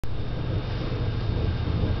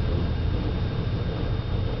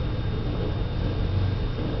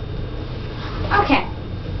Okay.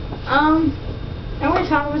 I want to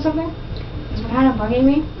talk about something that's been kind of bugging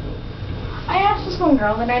me. I asked this one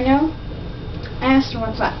girl that I know. I asked her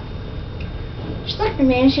what's up. She looked at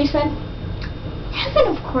me and she said,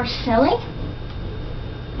 "Heaven, of course, silly."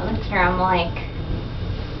 I looked at her. I'm like,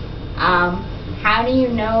 how do you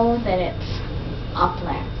know that it's up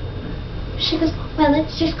there? She goes, "Well,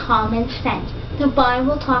 it's just common sense. The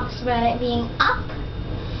Bible talks about it being up,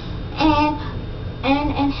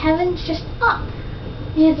 and heaven's just up.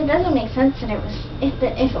 Because it doesn't make sense that it was if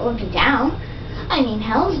it would be down. I mean,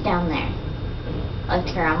 hell's down there." I looked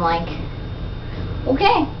at her. I'm like,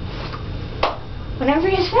 okay, whatever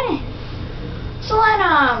you say. So then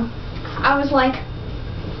I was like,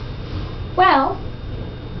 well,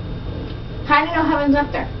 how do you know heaven's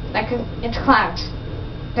up there? It's clouds.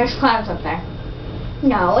 There's clouds up there.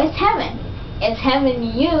 No, it's heaven. It's heaven to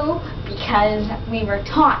you because we were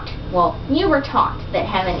taught. Well, you were taught that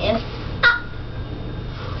heaven is up.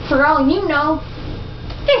 For all you know,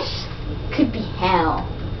 this could be hell.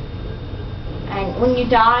 And when you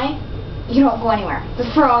die, you don't go anywhere.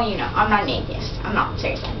 But for all you know, I'm not an atheist. I'm not,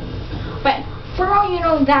 seriously. But for all you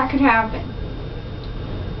know, that could happen.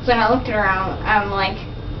 So then I looked at her and I'm like,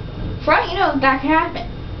 for all you know, that could happen.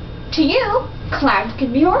 To you, clouds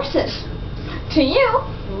could be horses. To you,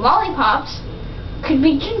 lollipops could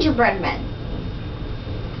be gingerbread men.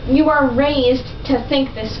 You are raised to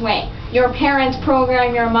think this way. Your parents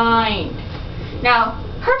program your mind. Now,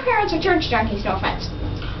 her parents are church junkies, no offense.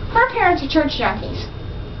 Her parents are church junkies.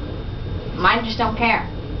 Mine just don't care.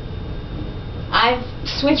 I've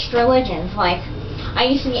switched religions. Like, I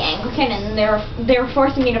used to be Anglican, and they were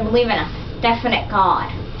forcing me to believe in a definite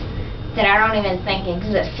God that I don't even think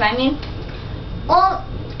exists. I mean, well,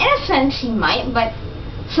 in a sense he might, but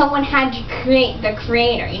someone had to create the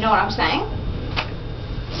creator. You know what I'm saying?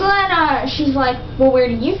 So then she's like, "Well, where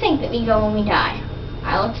do you think that we go when we die?"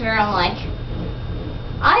 I looked at her. I'm like,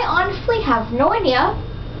 I honestly have no idea.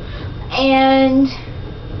 And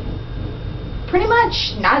pretty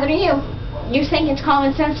much neither do you. You think it's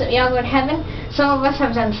common sense that we all go to heaven. Some of us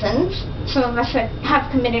have done sins. Some of us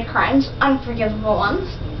have committed crimes, unforgivable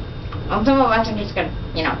ones. And some of us are just gonna,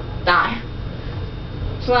 die.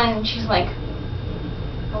 So then she's like,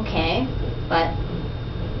 okay, but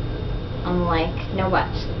I'm like, no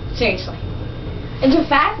buts. Seriously. And the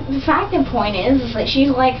fact and point is that she's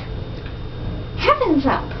like, heaven's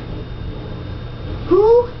up.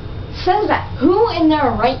 Who says that? Who in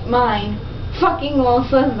their right mind fucking well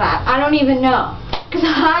says that? I don't even know. Because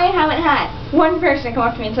I haven't had one person come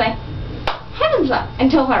up to me and say, heaven's up,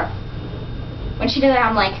 until her. When she did that,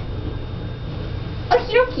 I'm like,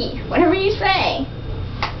 okie dokie, whatever you say.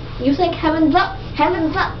 You think heaven's up,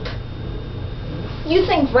 heaven's up. You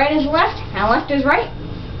think right is left, and left is right.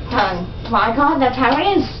 By God, that's how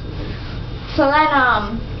it is. So then,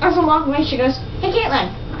 as I'm walking away, she goes, "Hey,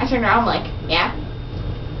 Caitlin." I turned around, I'm like, yeah?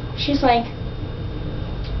 She's like,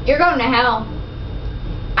 "You're going to hell."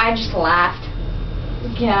 I just laughed.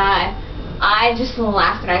 God. I just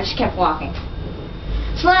laughed and I just kept walking.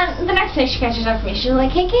 So then, the next day she catches up with me. She's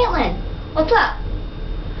like, "Hey, Caitlin, what's up?"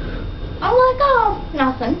 I'm like, "Oh,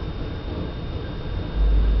 nothing."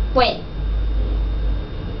 Wait.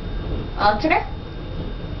 I looked at her.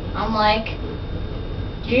 I'm like,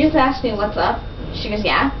 "Did you just ask me what's up?" She goes,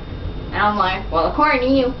 "Yeah." And I'm like, "Well, according to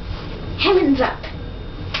you, heaven's up.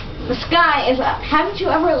 The sky is up. Haven't you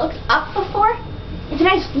ever looked up before? It's a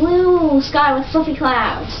nice blue sky with fluffy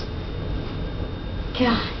clouds."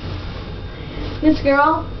 God. This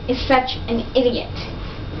girl is such an idiot.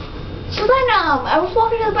 So then, I was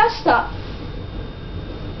walking to the bus stop.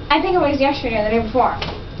 I think it was yesterday or the day before.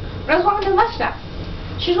 But I was walking to the bus stop.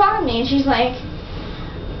 She was walking with me and she's like,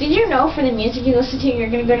 "Did you know for the music you listen to, you're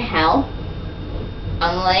going to go to hell?"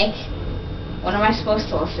 I'm like, what am I supposed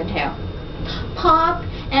to listen to? Pop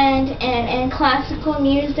and classical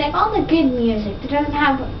music, all the good music that doesn't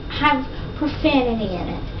have profanity in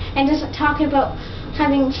it and doesn't talk about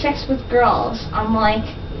having sex with girls. I'm like,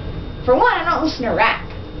 for one, I don't listen to rap.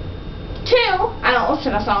 Two, I don't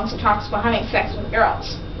listen to songs that talks about having sex with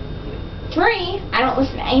girls. Three, I don't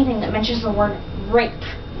listen to anything that mentions the word rape.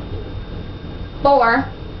 Four,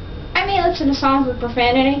 I may listen to songs with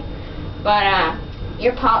profanity, but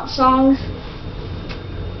your pop songs,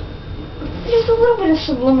 there's a little bit of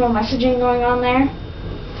subliminal messaging going on there.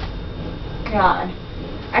 God.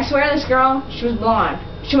 I swear this girl, she was blonde.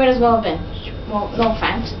 She might as well have been. Well, no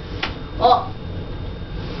offense. Well,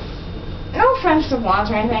 no offense to blondes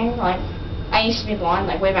or anything. Like, I used to be blonde,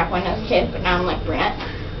 like, way back when I was a kid, but now I'm, like, brunette.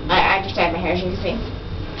 I just dyed my hair, as you can see.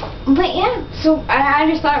 But, yeah, so I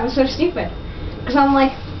just thought it was so stupid. Because I'm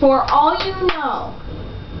like, for all you know,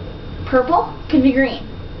 purple could be green,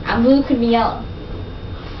 and blue could be yellow.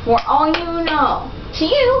 For all you know, to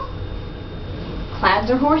you,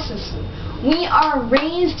 clouds are horses. We are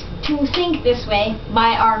raised to think this way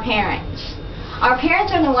by our parents. Our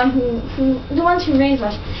parents are the ones who raise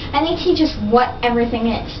us, and they teach us what everything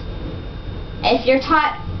is. If you're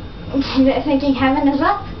taught thinking heaven is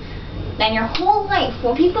up, then your whole life,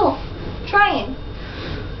 when people try and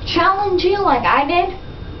challenge you like I did,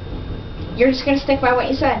 you're just going to stick by what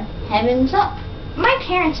you said. Heaven's up. My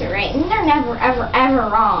parents are right, and they're never, ever, ever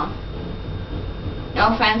wrong.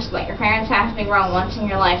 No offense, but your parents have to be wrong once in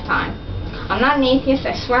your lifetime. I'm not an atheist,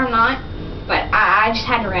 I swear I'm not, but I just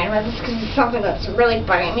had to rant about this because it's something that's really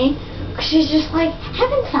bugging me. Because she's just like,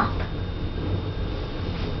 heaven's up.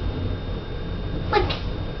 Like,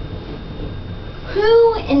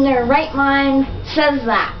 who in their right mind says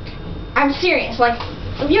that? I'm serious. Like,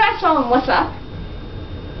 if you ask someone what's up,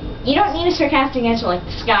 you don't need a sarcastic answer like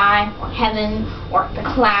the sky, or heaven, or the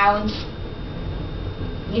clouds.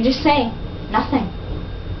 You just say, nothing.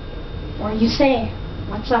 Or you say,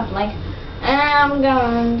 what's up? Like, I'm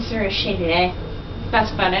going through a shitty day.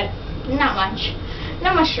 That's about it. Not much.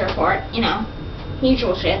 Not much to report, you know.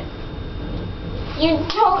 Usual shit. You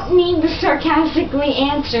don't need to sarcastically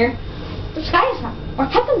answer, the sky's up, or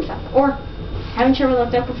heaven's up, or haven't you ever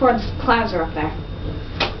looked up before? The clouds are up there.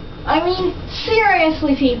 I mean,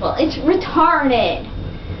 seriously, people, it's retarded.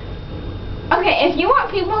 Okay, if you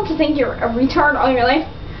want people to think you're a retard all your life,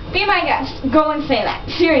 be my guest. Go and say that.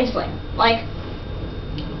 Seriously. Like,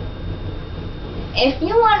 if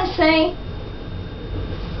you want to say,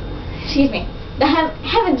 excuse me, the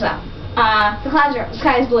heaven's up, the clouds are up, the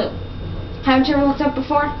sky is blue. Haven't you ever looked up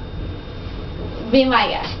before? Be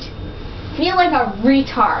my guest. Feel like a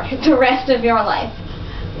retard the rest of your life.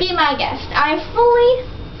 Be my guest. I fully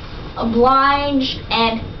oblige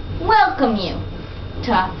and welcome you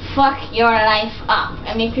to fuck your life up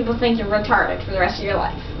and make people think you're retarded for the rest of your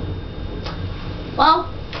life. Well,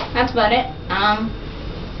 that's about it.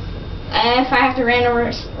 If I have to rant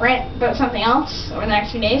about something else over the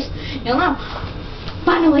next few days, you'll know.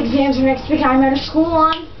 Final exams are next week. I'm out of school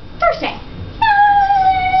on Thursday.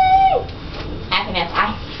 Yay! Happiness.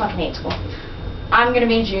 I fucking hate school. I'm gonna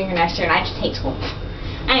be a junior next year and I just hate school.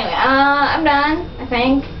 Anyway, I'm done, I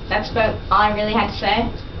think. That's about all I really had to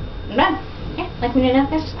say. I'm done. Yeah, like we did know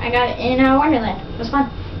this. I got it in Wonderland. It was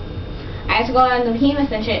fun. I had to go on the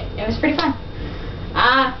behemoth and shit. It was pretty fun.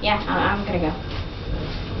 Yeah, I'm gonna go.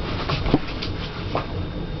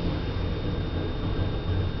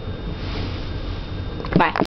 Bye.